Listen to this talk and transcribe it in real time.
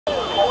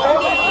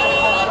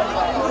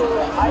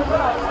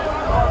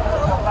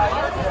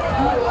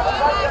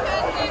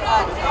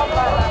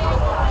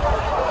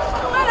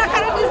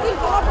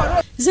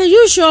The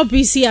usual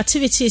busy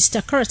activities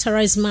that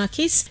characterize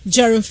markets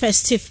during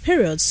festive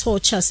periods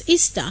such as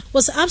Easter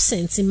was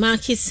absent in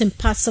markets in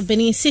parts of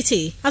Benin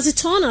City as the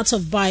turnout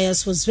of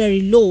buyers was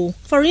very low.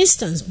 For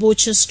instance,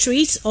 Butcher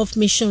Street off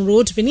Mission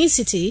Road, Benin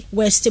City,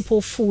 where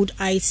staple food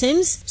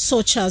items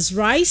such as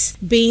rice,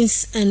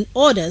 beans and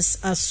others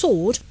are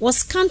sold, was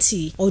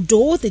scanty,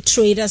 although the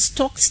traders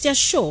stocked their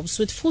shops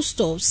with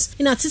foodstuffs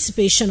in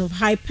anticipation of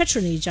high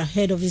patronage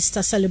ahead of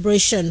Easter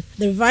celebration.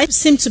 The reverse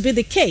seemed to be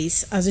the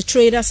case as the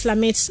traders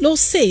lament low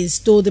sales,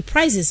 though the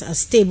prices are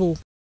stable.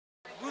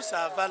 Goods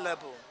are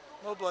available,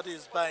 nobody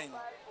is buying.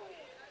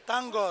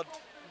 Thank God,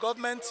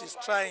 government is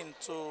trying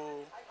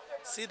to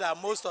see that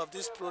most of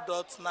these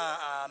products now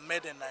are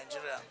made in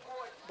Nigeria.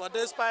 But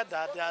despite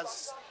that,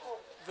 there's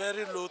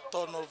very low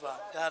turnover,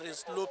 there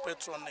is low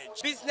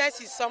patronage.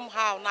 Business is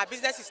somehow, now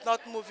business is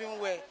not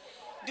moving well.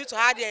 Due to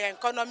how the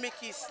economic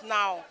is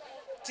now,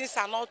 things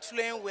are not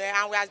flowing well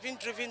and we have been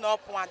driven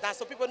up and down,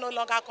 so people no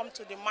longer come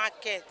to the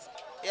market.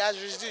 It has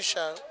reduced.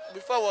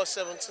 Before it was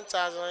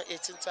 17,000,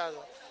 18,000,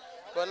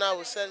 but now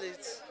we sell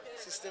it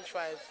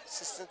 16,500,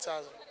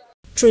 16,000.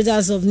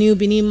 Traders of New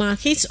Benin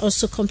Market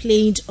also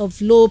complained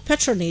of low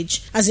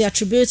patronage as they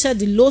attributed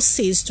the low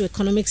sales to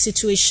economic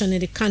situation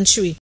in the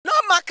country. No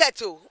market,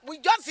 we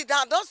just sit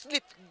down, don't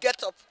sleep,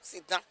 get up,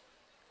 sit down.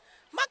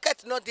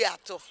 Market not there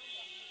at all.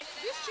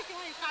 This chicken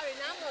when you carry,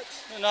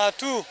 how much?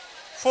 No,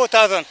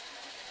 4,000.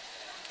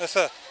 Yes,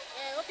 sir.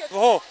 Okay.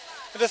 Oh,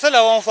 they sell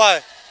at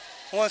 1.5.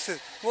 1.6.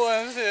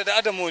 The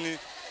other money.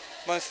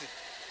 1.6.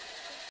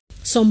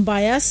 Some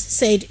buyers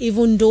said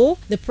even though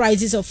the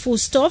prices of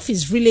foodstuff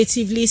is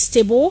relatively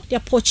stable, their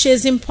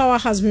purchasing power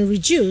has been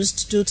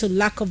reduced due to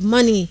lack of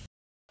money.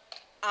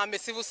 I'm a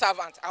civil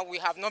servant and we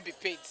have not been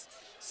paid,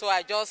 so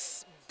I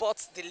just bought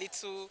the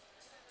little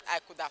I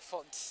could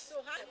afford.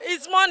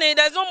 It's money,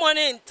 there's no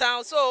money in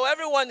town, so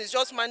everyone is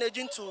just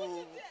managing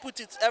to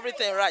put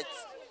everything right.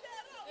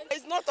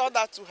 It's not all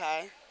that too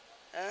high.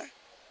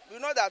 We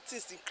know that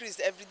things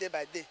increase every day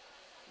by day.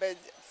 But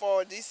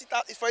for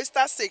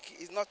Easter's sake,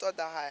 it's not all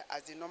that high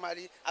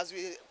as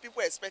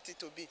people expect it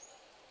to be.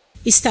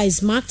 Easter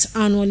is marked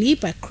annually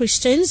by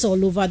Christians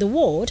all over the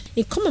world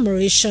in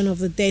commemoration of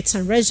the death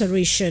and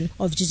resurrection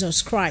of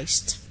Jesus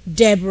Christ.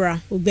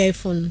 Deborah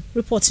Ogbeifun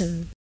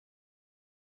reporting.